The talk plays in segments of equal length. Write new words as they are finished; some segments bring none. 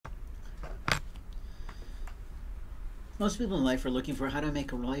Most people in life are looking for how to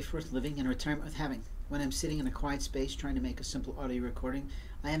make a life worth living and a retirement worth having. When I'm sitting in a quiet space trying to make a simple audio recording,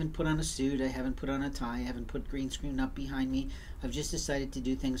 I haven't put on a suit, I haven't put on a tie, I haven't put green screen up behind me. I've just decided to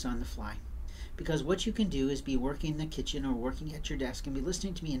do things on the fly. Because what you can do is be working in the kitchen or working at your desk and be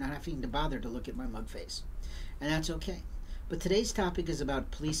listening to me and not having to bother to look at my mug face. And that's okay. But today's topic is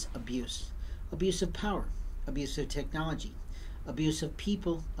about police abuse. Abuse of power, abuse of technology, abuse of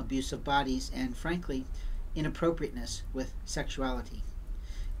people, abuse of bodies, and frankly, inappropriateness with sexuality.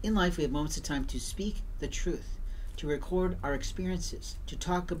 In life, we have moments of time to speak the truth, to record our experiences, to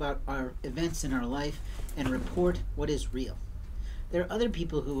talk about our events in our life, and report what is real. There are other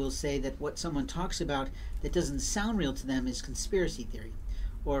people who will say that what someone talks about that doesn't sound real to them is conspiracy theory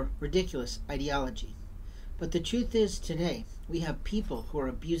or ridiculous ideology. But the truth is, today, we have people who are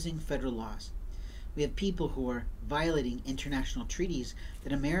abusing federal laws. We have people who are violating international treaties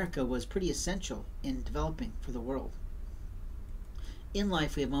that America was pretty essential in developing for the world. In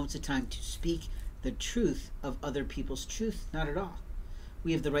life, we have moments of time to speak the truth of other people's truth. Not at all.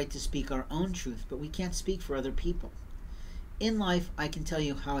 We have the right to speak our own truth, but we can't speak for other people. In life, I can tell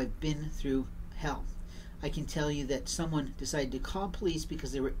you how I've been through hell. I can tell you that someone decided to call police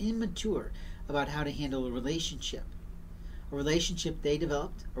because they were immature about how to handle a relationship. A relationship they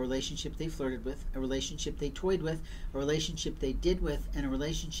developed, a relationship they flirted with, a relationship they toyed with, a relationship they did with, and a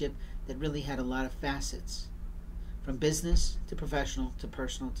relationship that really had a lot of facets. From business to professional to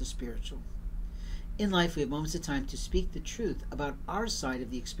personal to spiritual. In life, we have moments of time to speak the truth about our side of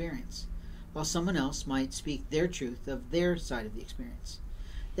the experience, while someone else might speak their truth of their side of the experience.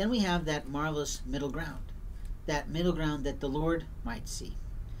 Then we have that marvelous middle ground that the Lord might see.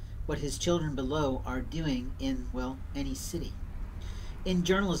 What his children below are doing in, well, any city. In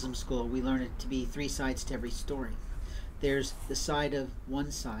journalism school, we learn it to be three sides to every story. There's the side of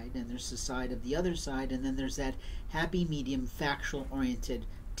one side, and there's the side of the other side, and then there's that happy medium, factual-oriented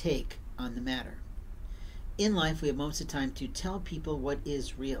take on the matter. In life, we have moments of time to tell people what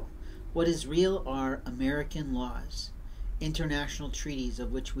is real. What is real are American laws, international treaties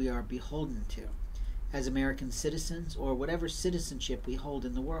of which we are beholden to as American citizens or whatever citizenship we hold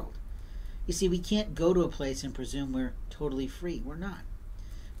in the world. You see, we can't go to a place and presume we're totally free. We're not.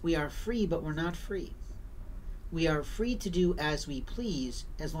 We are free, but we're not free. We are free to do as we please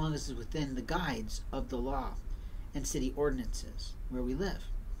as long as it's within the guides of the law and city ordinances where we live.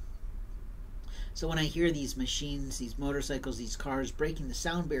 So when I hear these machines, these motorcycles, these cars breaking the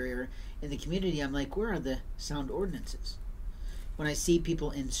sound barrier in the community, I'm like, where are the sound ordinances? When I see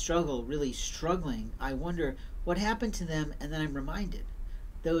people in struggle, really struggling, I wonder what happened to them, and then I'm reminded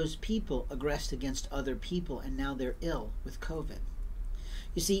those people aggressed against other people, and now they're ill with COVID.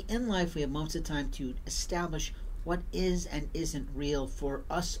 You see, in life we have moments of time to establish what is and isn't real for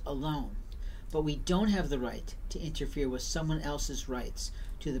us alone, but we don't have the right to interfere with someone else's rights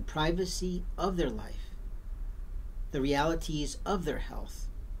to the privacy of their life, the realities of their health,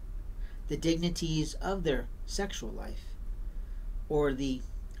 the dignities of their sexual life, or the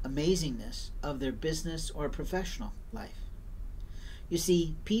amazingness of their business or professional life. You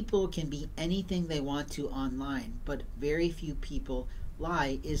see, people can be anything they want to online, but very few people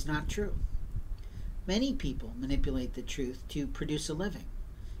lie is not true. Many people manipulate the truth to produce a living.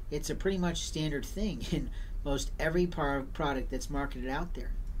 It's a pretty much standard thing in most every product that's marketed out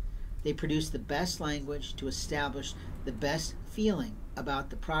there. They produce the best language to establish the best feeling about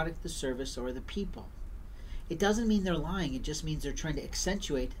the product, the service, or the people. It doesn't mean they're lying, it just means they're trying to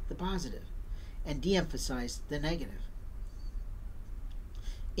accentuate the positive and de-emphasize the negative.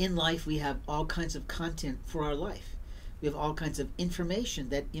 In life, we have all kinds of content for our life. We have all kinds of information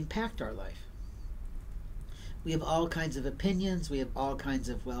that impact our life. We have all kinds of opinions. We have all kinds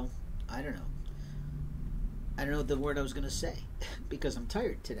of, well, I don't know the word I was going to say because I'm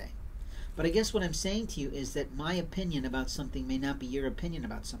tired today. But I guess what I'm saying to you is that my opinion about something may not be your opinion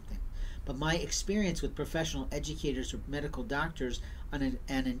about something. But my experience with professional educators or medical doctors on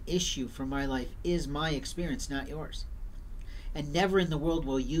an issue for my life is my experience, not yours. And never in the world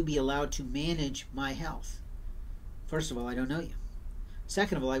will you be allowed to manage my health. First of all, I don't know you.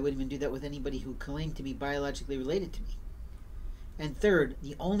 Second of all, I wouldn't even do that with anybody who claimed to be biologically related to me. And third,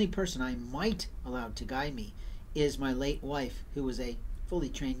 the only person I might allow to guide me is my late wife, who was a fully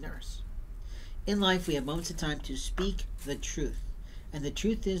trained nurse. In life, we have moments of time to speak the truth. And the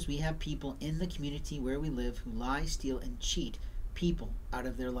truth is, we have people in the community where we live who lie, steal, and cheat people out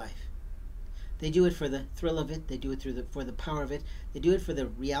of their life. They do it for the thrill of it. They do it for the power of it. They do it for the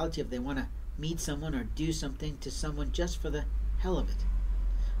reality of they want to meet someone or do something to someone just for the hell of it.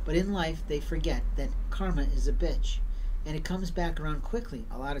 But in life, they forget that karma is a bitch. And it comes back around quickly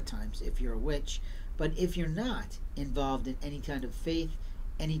a lot of times if you're a witch. But if you're not involved in any kind of faith,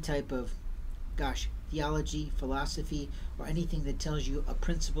 any type of, theology, philosophy, or anything that tells you a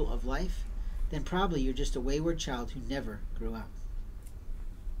principle of life, then probably you're just a wayward child who never grew up.